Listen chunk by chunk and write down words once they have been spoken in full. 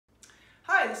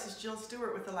Hi, this is Jill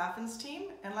Stewart with the Laffins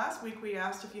Team, and last week we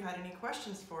asked if you had any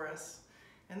questions for us,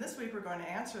 and this week we're going to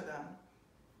answer them.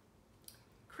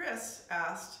 Chris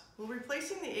asked, will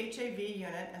replacing the HAV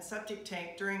unit and septic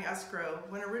tank during escrow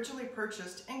when originally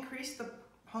purchased increase the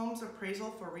home's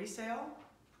appraisal for resale?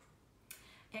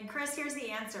 And Chris, here's the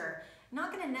answer.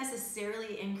 Not going to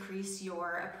necessarily increase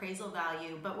your appraisal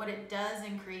value, but what it does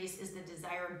increase is the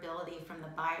desirability from the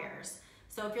buyers.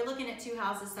 So if you're looking at two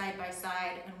houses side by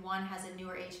side and one has a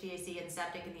newer HVAC and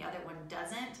septic and the other one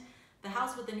doesn't, the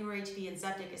house with the newer HV and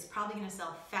septic is probably going to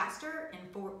sell faster and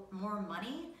for more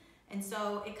money. And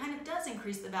so it kind of does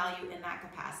increase the value in that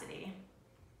capacity.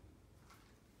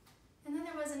 And then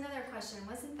there was another question,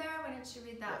 wasn't there? Why don't you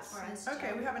read that for us, Jill?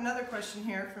 Okay, we have another question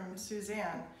here from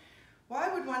Suzanne.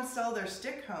 Why would one sell their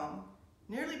stick home,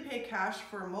 nearly pay cash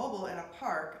for a mobile in a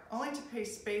park, only to pay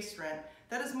space rent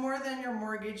that is more than your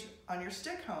mortgage on your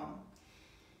stick home?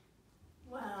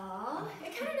 Well,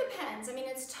 it kind of depends. I mean,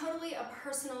 it's totally a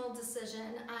personal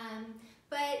decision,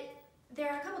 but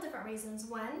there are a couple different reasons.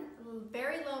 One,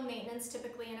 very low maintenance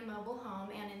typically in a mobile home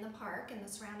and in the park and the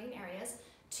surrounding areas.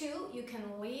 Two, you can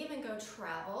leave and go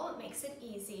travel. It makes it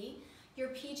easy. Your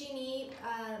PG&E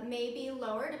may be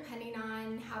lower depending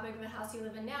on how big of a house you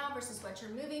live in now versus what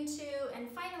you're moving to. And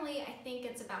finally, I think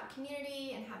it's about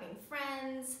community and having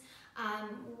friends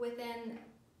within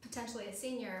potentially a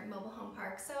senior mobile home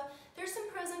park. So there's some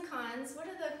pros and cons. What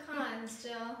are the cons,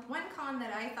 Jill? One con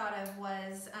that I thought of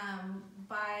was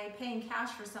by paying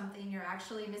cash for something, you're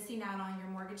actually missing out on your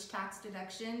mortgage tax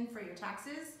deduction for your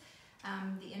taxes,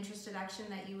 the interest deduction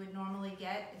that you would normally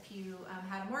get if you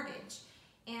had a mortgage.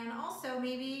 And also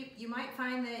maybe you might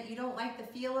find that you don't like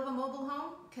the feel of a mobile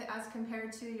home as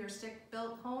compared to your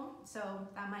stick-built home. So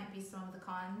that might be some of the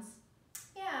cons.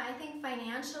 Yeah, I think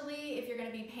financially, if you're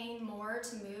going to be paying more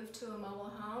to move to a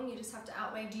mobile home, you just have to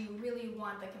outweigh, do you really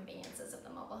want the conveniences of the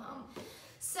mobile home?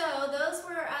 So those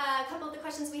were a couple of the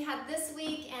questions we had this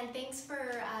week, and thanks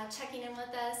for checking in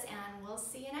with us, and we'll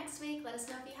see you next week. Let us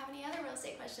know if you have any other real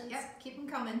estate questions. Yep, keep them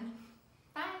coming.